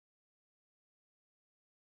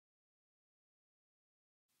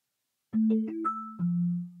For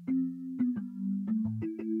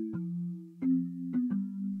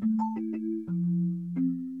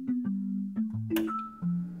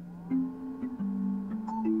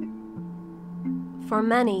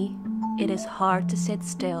many, it is hard to sit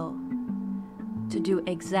still, to do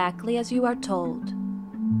exactly as you are told,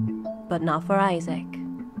 but not for Isac.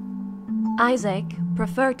 Isac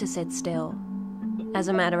preferred to sit still. As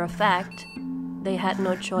a matter of fact, they had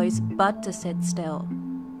no choice but to sit still.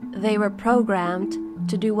 They were programmed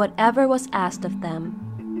to do whatever was asked of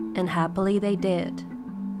them, and happily they did.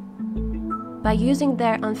 By using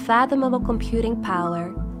their unfathomable computing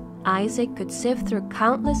power, Isac could sift through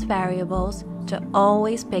countless variables to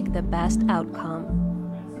always pick the best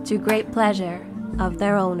outcome, to great pleasure of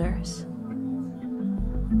their owners.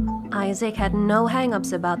 Isac had no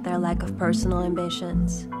hang-ups about their lack of personal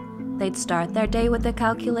ambitions. They'd start their day with a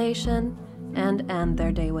calculation and end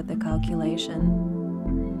their day with a calculation.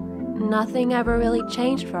 Nothing ever really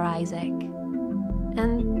changed for Isac,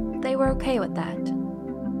 and they were okay with that.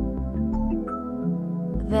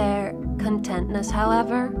 Their contentness,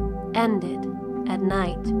 however, ended at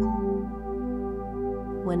night,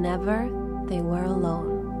 whenever they were alone.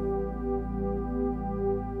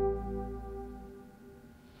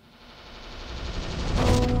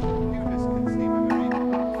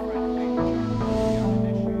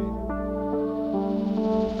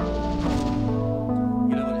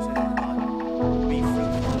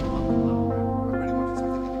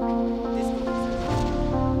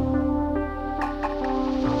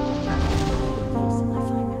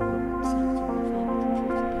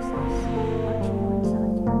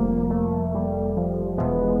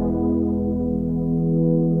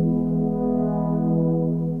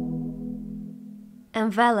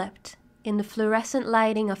 Enveloped in the fluorescent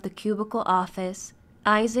lighting of the cubicle office,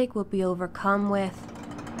 Isac would be overcome with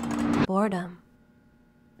boredom.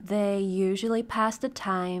 They usually passed the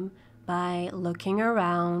time by looking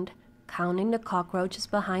around, counting the cockroaches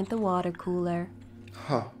behind the water cooler.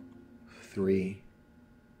 3.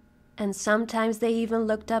 And sometimes they even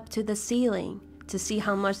looked up to the ceiling to see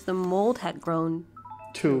how much the mold had grown.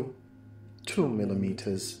 2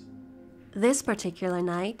 millimeters. This particular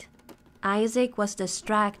night, Isac was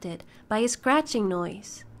distracted by a scratching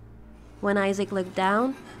noise. When Isac looked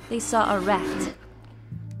down, they saw a rat.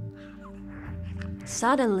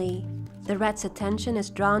 Suddenly, the rat's attention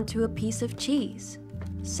is drawn to a piece of cheese,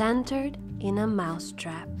 centered in a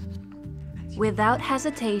mousetrap. Without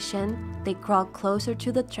hesitation, they crawled closer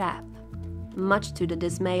to the trap, much to the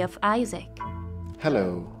dismay of Isac.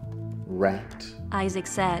 "Hello, rat," Isac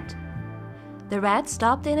said. The rat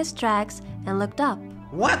stopped in his tracks and looked up.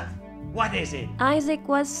 What? What is it? Isac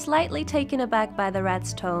was slightly taken aback by the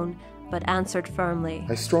rat's tone, but answered firmly.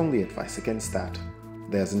 "I strongly advise against that.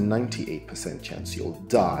 There's a 98% chance you'll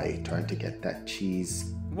die trying to get that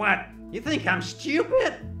cheese." What? You think I'm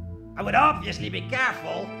stupid? I would obviously be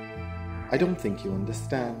careful. "I don't think you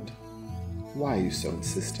understand. Why are you so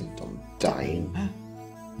insistent on dying?"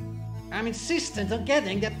 I'm insistent on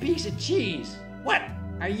getting that piece of cheese. What?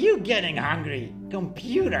 Are you getting hungry,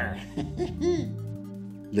 computer?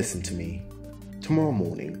 Listen to me. Tomorrow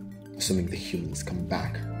morning, assuming the humans come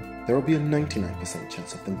back, there will be a 99%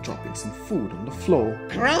 chance of them dropping some food on the floor.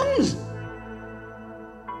 Crumbs?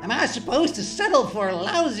 Am I supposed to settle for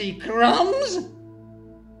lousy crumbs?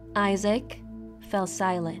 Isac fell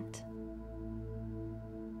silent.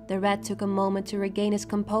 The rat took a moment to regain his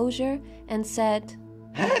composure and said,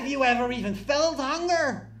 Have you ever even felt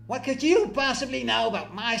hunger? What could you possibly know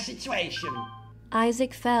about my situation?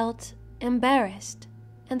 Isac felt embarrassed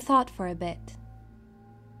and thought for a bit.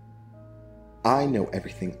 "I know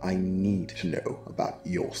everything I need to know about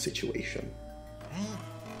your situation.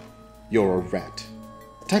 You're a rat,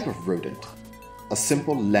 a type of rodent, a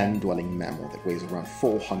simple land-dwelling mammal that weighs around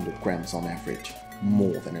 400 grams on average,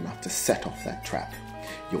 more than enough to set off that trap.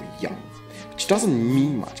 You're young, which doesn't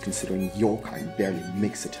mean much considering your kind barely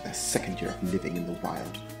makes it to their second year of living in the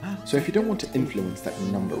wild. So if you don't want to influence that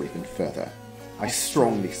number even further, I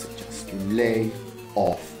strongly suggest you lay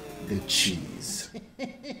off the cheese."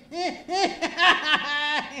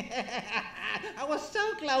 I was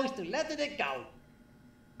so close to letting it go.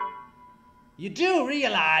 You do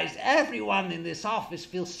realize everyone in this office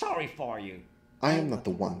feels sorry for you. I am not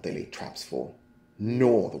the one they lay traps for,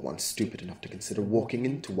 nor the one stupid enough to consider walking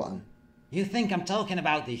into one. You think I'm talking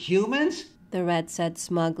about the humans? The rat said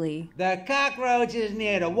smugly. The cockroaches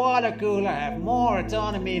near the water cooler have more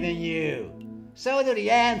autonomy than you. So do the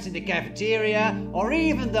ants in the cafeteria, or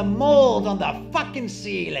even the mold on the fucking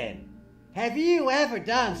ceiling. Have you ever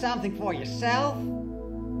done something for yourself?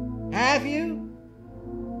 Have you?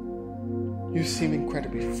 You seem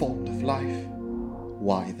incredibly fond of life.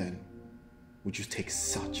 Why then would you take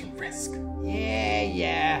such a risk?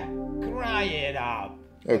 Yeah. Cry it up.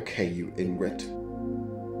 Okay, you inwit.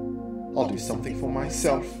 I'll do something for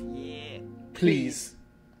myself. Yeah. Please,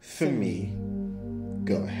 for me.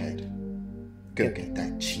 Go ahead. Go get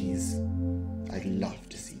that cheese. I'd love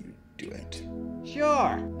to see you do it.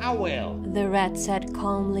 Sure, I will. The rat said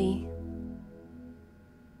calmly.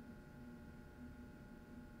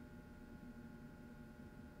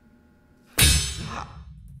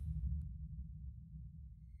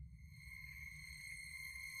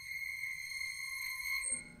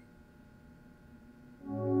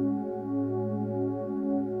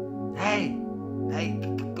 Hey,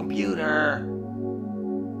 computer.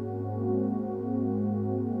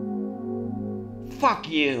 Fuck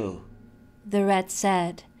you. The rat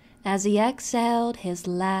said as he exhaled his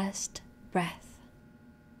last breath.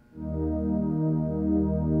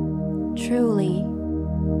 Truly,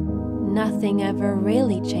 nothing ever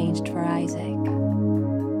really changed for Isaac.